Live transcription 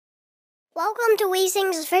Welcome to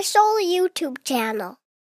WeeSing's official YouTube channel.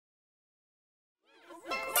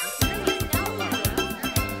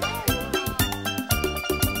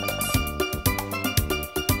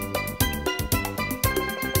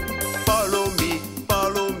 Follow me,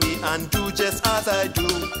 and do just as I do.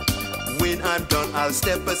 When I'm done, I'll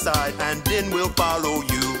step aside, and then we'll follow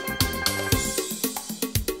you.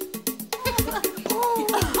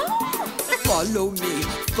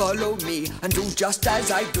 Follow me, and do just as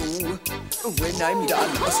I do. When I'm done,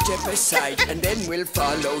 I'll step aside, and then we'll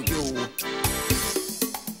follow you.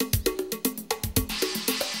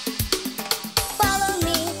 Follow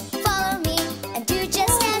me, and do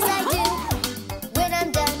just as I do. When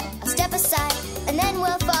I'm done, I'll step aside, and then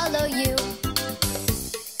we'll follow you.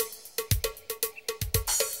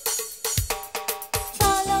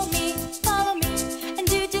 Follow me, and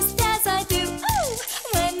do just as I do. Ooh!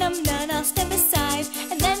 When I'm done, I'll step aside,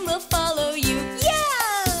 and then we'll follow you. Yeah!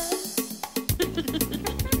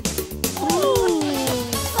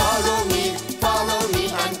 Follow me,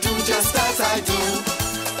 and do just as I do.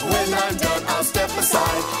 When I'm done, I'll step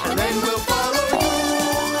aside, and then we'll follow you.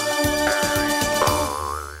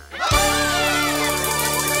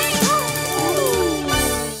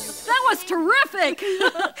 That was terrific!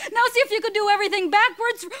 Now see if you could do everything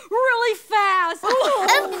backwards really fast.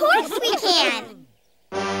 Of course we can!